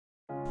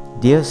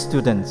Dear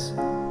students,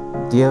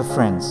 dear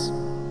friends,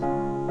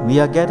 we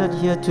are gathered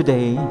here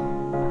today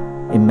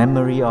in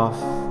memory of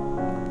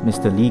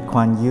Mr. Lee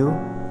Kuan Yew,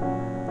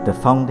 the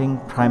founding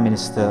Prime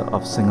Minister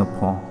of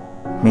Singapore.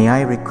 May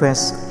I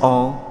request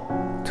all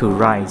to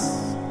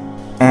rise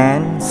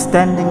and,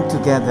 standing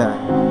together,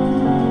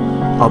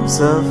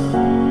 observe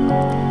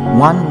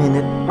 1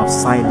 minute of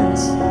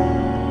silence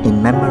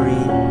in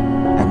memory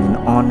and in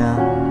honor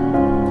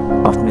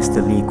of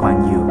Mr. Lee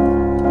Kuan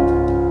Yew.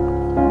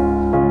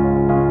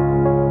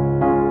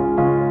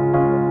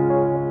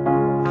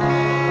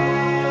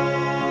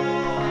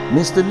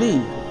 Mr.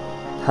 Lee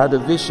had a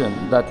vision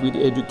that with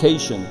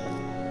education,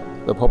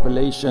 the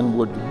population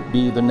would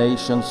be the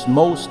nation's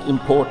most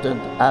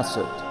important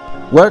asset.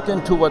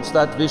 Working towards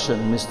that vision,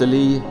 Mr.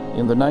 Lee,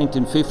 in the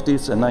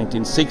 1950s and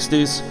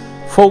 1960s,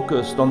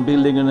 focused on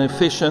building an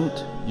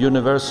efficient,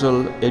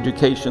 universal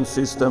education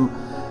system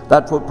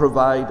that would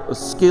provide a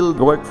skilled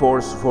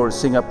workforce for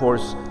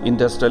Singapore's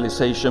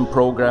industrialization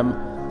program,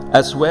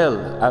 as well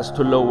as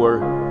to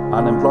lower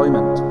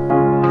unemployment.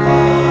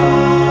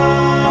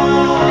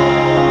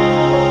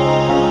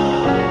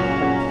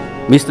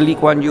 Mr. Lee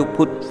Kuan Yew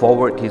put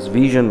forward his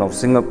vision of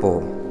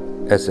Singapore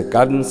as a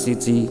garden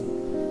city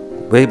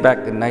way back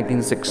in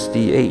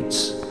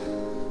 1968.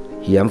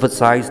 He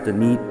emphasized the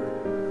need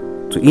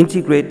to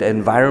integrate the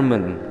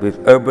environment with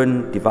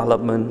urban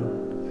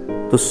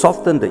development to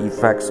soften the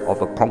effects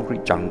of a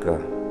concrete jungle.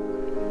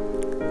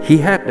 He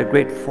had the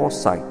great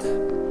foresight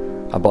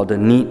about the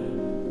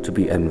need to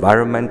be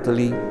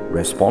environmentally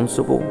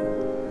responsible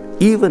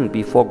even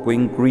before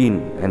going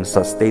green and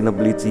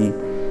sustainability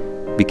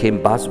became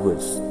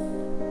buzzwords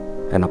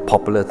and a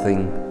popular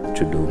thing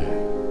to do.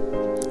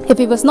 If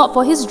it was not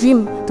for his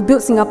dream to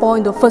build Singapore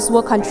into a first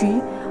world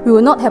country, we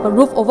would not have a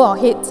roof over our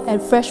heads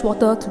and fresh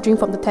water to drink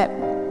from the tap.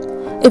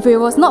 If it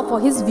was not for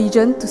his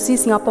vision to see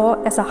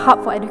Singapore as a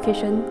hub for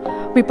education,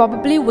 we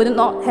probably would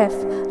not have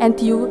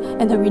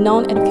NTU and a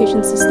renowned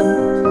education system.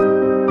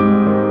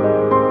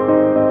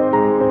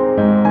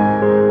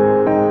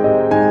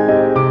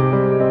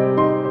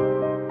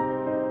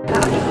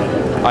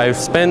 I've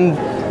spent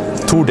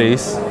 2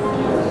 days,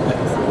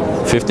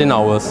 15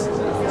 hours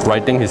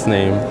writing his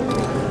name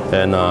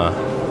and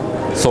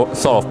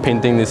sort of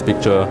painting this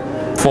picture.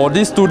 For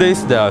these 2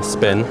 days that I've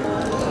spent,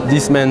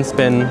 this man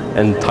spent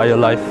entire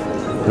life,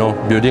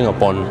 building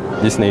upon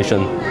this nation.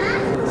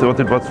 So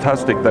it was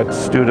fantastic that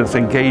students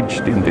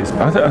engaged in this.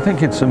 I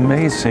think it's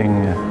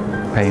amazing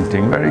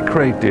painting, very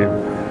creative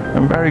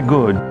and very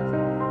good.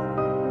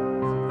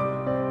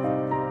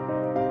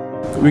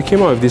 We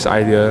came up with this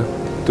idea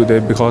today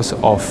because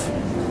of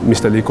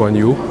Mr. Lee Kuan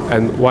Yew,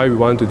 and why we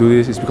want to do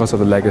this is because of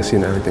the legacy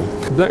and everything.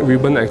 Black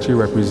ribbon actually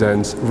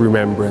represents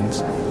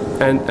remembrance,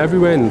 and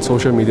everywhere in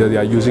social media they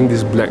are using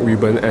this black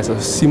ribbon as a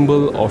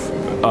symbol of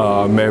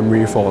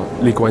memory for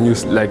Lee Kuan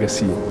Yew's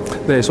legacy.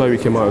 That is why we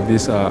came out with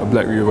this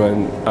black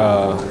ribbon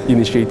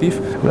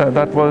initiative.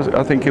 That was,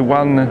 I think,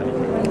 one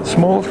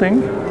small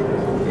thing,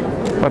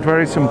 but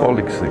very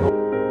symbolic thing.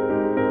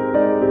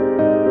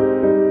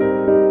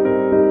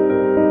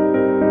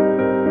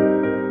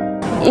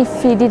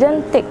 If he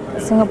didn't take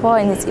Singapore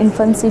in its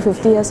infancy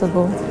 50 years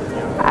ago,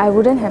 I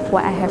wouldn't have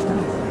what I have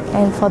now.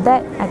 And for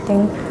that, I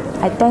think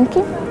I thank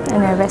him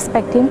and I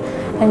respect him.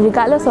 And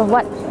regardless of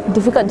what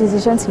difficult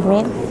decisions he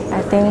made,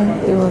 I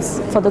think it was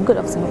for the good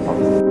of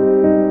Singapore.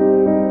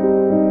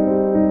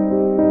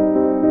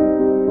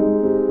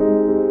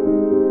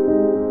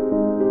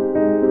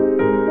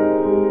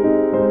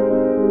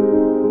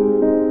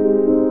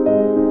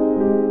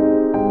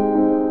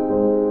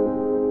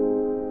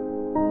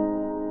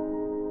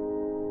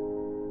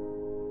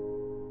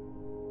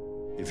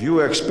 If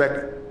you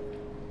expect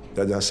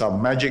that there's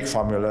some magic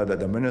formula that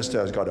the minister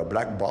has got a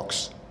black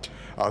box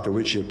out of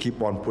which he'll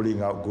keep on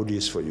pulling out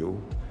goodies for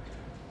you,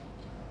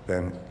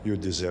 then you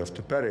deserve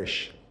to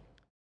perish.